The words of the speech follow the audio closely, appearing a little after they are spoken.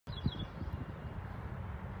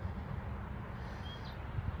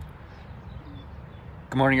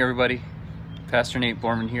Good morning, everybody. Pastor Nate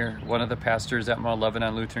Borman here, one of the pastors at Mount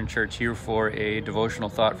Lebanon Lutheran Church, here for a devotional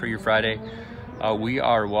thought for your Friday. We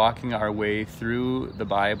are walking our way through the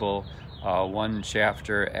Bible, one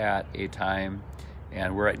chapter at a time,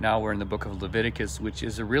 and right now we're in the book of Leviticus, which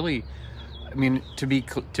is a really, to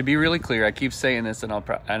be really clear, I keep saying this, and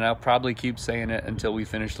I'll probably keep saying it until we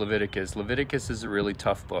finish Leviticus. Leviticus is a really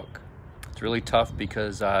tough book. It's really tough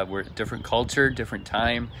because we're different culture, different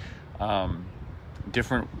time.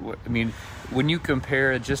 When you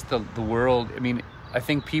compare just the world, I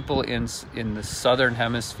think people in the southern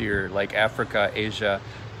hemisphere, like Africa, Asia,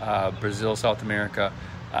 Brazil, South America,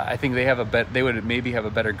 I think they would maybe have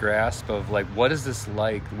a better grasp of, like, what is this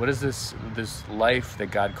like? What is this life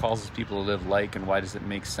that God calls people to live like, and why does it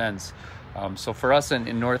make sense? So for us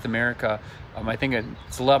in North America, I think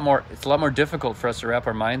it's a lot more difficult for us to wrap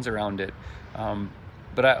our minds around it.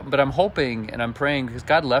 But I'm hoping and I'm praying, because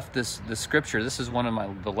God left this scripture. This is one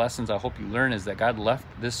of the lessons I hope you learn, is that God left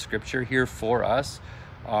this scripture here for us.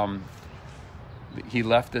 He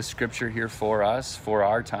left this scripture here for us, for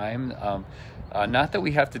our time. Not that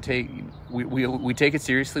we have to we take it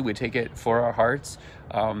seriously. We take it for our hearts.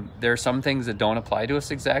 There are some things that don't apply to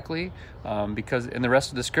us exactly, because and the rest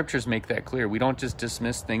of the scriptures make that clear. We don't just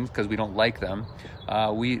dismiss things because we don't like them.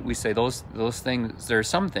 We say those things. There are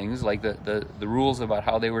some things, like the rules about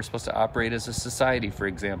how they were supposed to operate as a society, for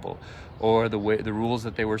example, or the rules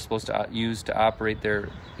that they were supposed to use to operate there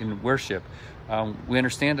in worship. We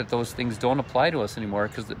understand that those things don't apply to us anymore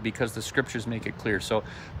because the scriptures make it clear. So,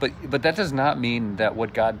 but that does not mean that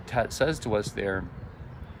what God says to us there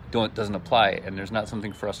doesn't apply, and there's not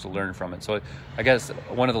something for us to learn from it. So I guess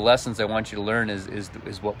one of the lessons I want you to learn is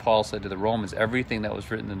what Paul said to the Romans. Everything that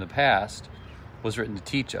was written in the past was written to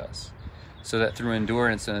teach us, so that through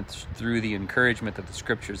endurance and through the encouragement that the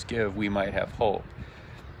scriptures give, we might have hope.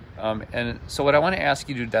 And so what I want to ask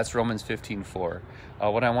you to do, that's Romans 15:4.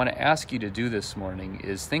 What I want to ask you to do this morning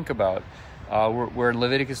is think about, we're in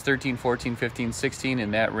Leviticus 13, 14, 15, 16,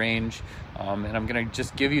 in that range. And I'm going to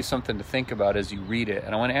just give you something to think about as you read it.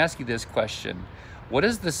 And I want to ask you this question: what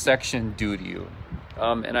does this section do to you?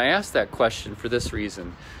 And I ask that question for this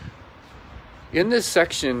reason. In this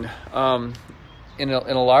section, in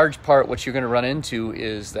a large part, what you're going to run into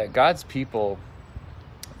is that God's people,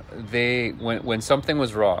 when something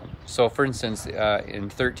was wrong. So for instance, in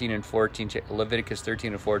 13 and 14, Leviticus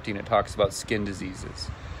 13 and 14, it talks about skin diseases.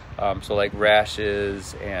 So like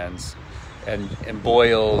rashes and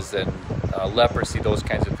boils and leprosy, those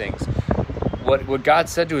kinds of things. What God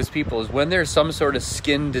said to his people is, when there's some sort of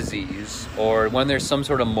skin disease, or when there's some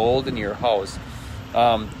sort of mold in your house,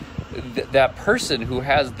 that person who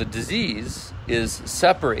has the disease is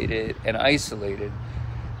separated and isolated.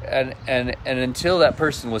 And until that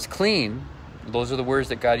person was clean, those are the words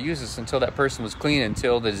that God uses, until that person was clean,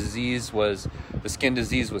 until the skin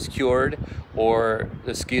disease was cured, or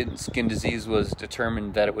the skin disease was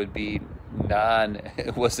determined that it would be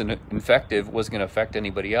it wasn't infective, wasn't going to affect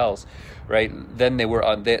anybody else, right? Then they were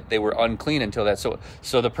unclean until that.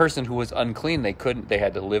 So the person who was unclean, they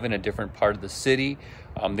had to live in a different part of the city.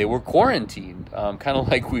 They were quarantined, kind of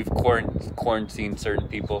like we've quarantined certain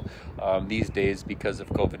people these days because of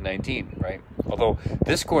COVID-19, right? Although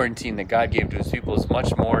this quarantine that God gave to his people is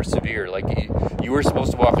much more severe. Like you were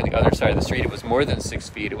supposed to walk on the other side of the street. It was more than 6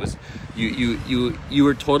 feet. It was you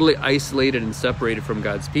were totally isolated and separated from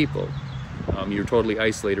God's people. You were totally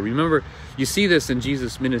isolated. Remember, you see this in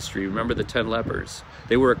Jesus' ministry. Remember the 10 lepers?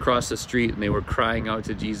 They were across the street and they were crying out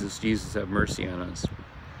to Jesus, "Jesus, have mercy on us."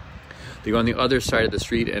 They were on the other side of the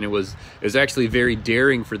street, and it was actually very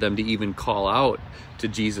daring for them to even call out to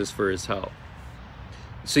Jesus for his help.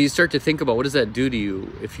 So you start to think about, what does that do to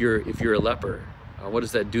you if you're a leper? What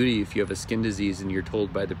does that do to you if you have a skin disease and you're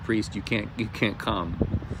told by the priest you can't come?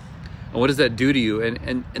 And what does that do to you?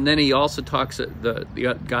 And then he also talks,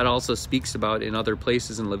 God also speaks about in other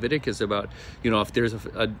places in Leviticus about, if there's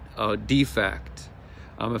a defect,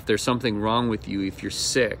 if there's something wrong with you, if you're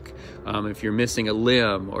sick, if you're missing a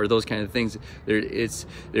limb, or those kind of things. There's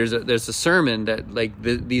a sermon that, like,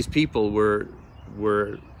 these people were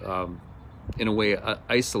in a way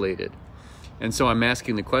isolated. And so I'm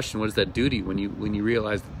asking the question, what does that do to you when you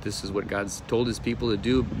realize that this is what God's told his people to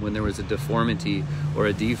do when there was a deformity or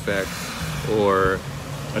a defect or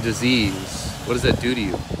a disease? What does that do to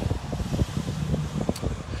you?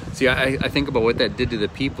 See, I think about what that did to the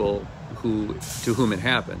people to whom it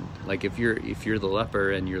happened. Like if you're the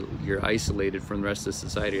leper and you're isolated from the rest of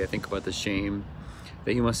society, I think about the shame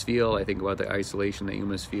that you must feel. I think about the isolation that you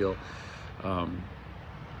must feel.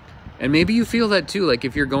 And maybe you feel that too, like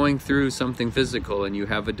if you're going through something physical and you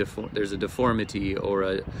have there's a deformity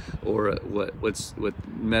or what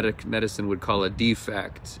medicine would call a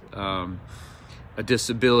defect, a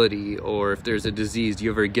disability, or if there's a disease. Do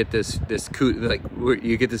you ever get this like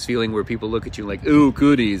you get this feeling where people look at you like, ooh,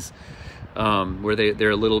 cooties, where they're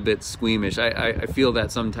a little bit squeamish. I feel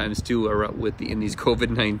that sometimes too in these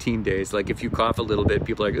COVID-19 days. Like if you cough a little bit,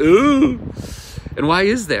 people are like, ooh. And why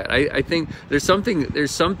is that? I think there's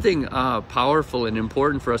something powerful and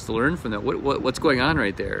important for us to learn from that. What's going on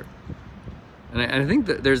right there? And I think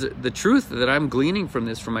that there's the truth that I'm gleaning from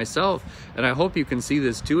this for myself, and I hope you can see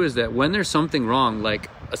this too, is that when there's something wrong, like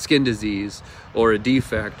a skin disease or a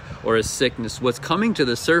defect or a sickness, what's coming to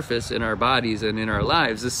the surface in our bodies and in our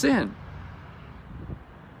lives is sin.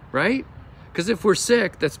 Right? Because if we're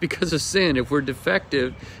sick, that's because of sin. If we're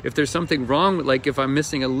defective, if there's something wrong, like if I'm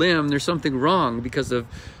missing a limb, there's something wrong because of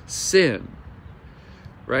sin,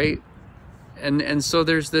 right? And so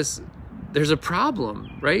there's a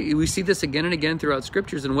problem, right? We see this again and again throughout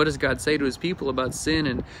scriptures. And what does God say to his people about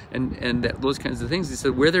sin and those kinds of things? He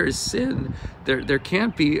said, where there is sin, there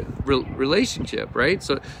can't be relationship, right?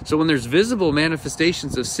 So when there's visible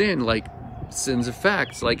manifestations of sin, like sin's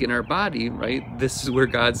effects, like in our body, right? This is where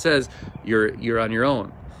God says you're on your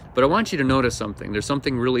own. But I want you to notice something. There's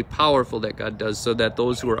something really powerful that God does so that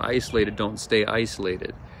those who are isolated don't stay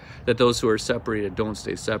isolated, that those who are separated don't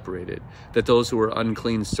stay separated, that those who are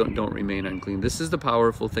unclean don't remain unclean. This is the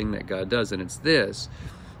powerful thing that God does, and it's this.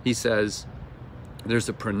 He says there's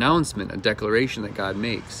a pronouncement, a declaration that God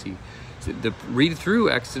makes. Read through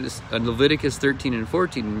Leviticus 13 and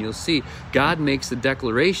 14, and you'll see God makes a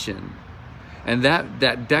declaration. And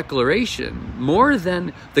that declaration, more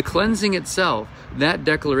than the cleansing itself, that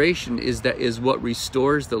declaration is what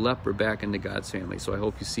restores the leper back into God's family. So I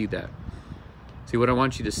hope you see that. See, what I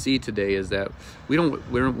want you to see today is that we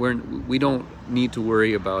don't need to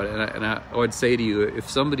worry about it. And I would say to you,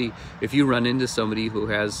 if you run into somebody who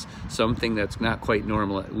has something that's not quite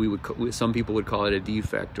normal, some people would call it a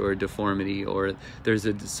defect or a deformity, or there's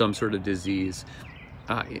some sort of disease.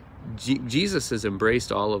 Jesus has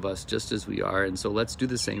embraced all of us just as we are, and so let's do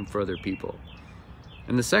the same for other people.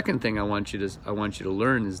 And the second thing I want you to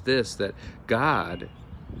learn is this: that God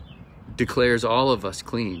declares all of us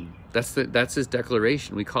clean. That's his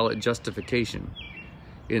declaration. We call it justification.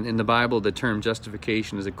 In the Bible, the term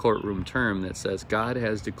justification is a courtroom term that says God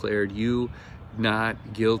has declared you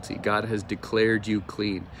not guilty. God has declared you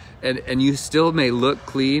clean, and you still may look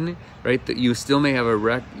clean, right? That you still may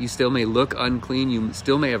have you still may look unclean. You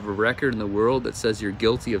still may have a record in the world that says you're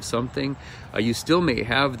guilty of something. You still may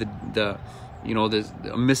have a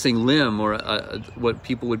missing limb or what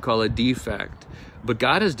people would call a defect. But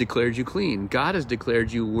God has declared you clean. God has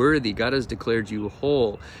declared you worthy. God has declared you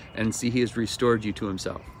whole, and see, he has restored you to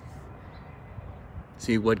himself.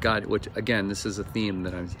 See, which again, this is a theme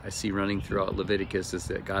that I see running throughout Leviticus, is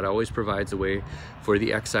that God always provides a way for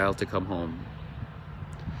the exile to come home.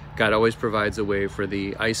 God always provides a way for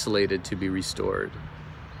the isolated to be restored.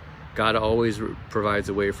 God always provides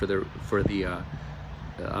a way for the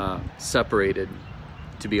separated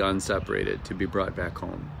to be unseparated, to be brought back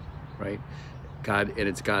home, right? God, and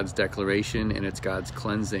it's God's declaration and it's God's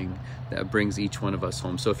cleansing that brings each one of us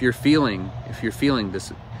home. So if you're feeling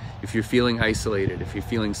this, if you're feeling isolated, if you're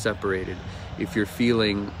feeling separated, if you're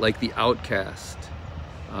feeling like the outcast,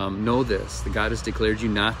 know this: that God has declared you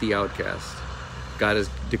not the outcast. God has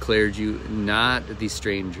declared you not the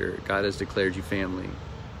stranger. God has declared you family.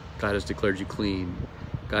 God has declared you clean.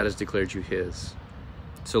 God has declared you his.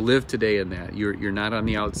 So live today in that. You're not on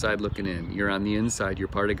the outside looking in. You're on the inside. You're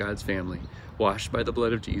part of God's family, washed by the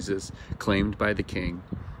blood of Jesus, claimed by the King.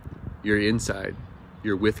 You're inside.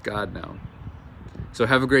 You're with God now. So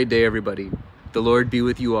have a great day, everybody. The Lord be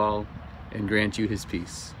with you all and grant you his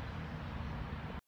peace.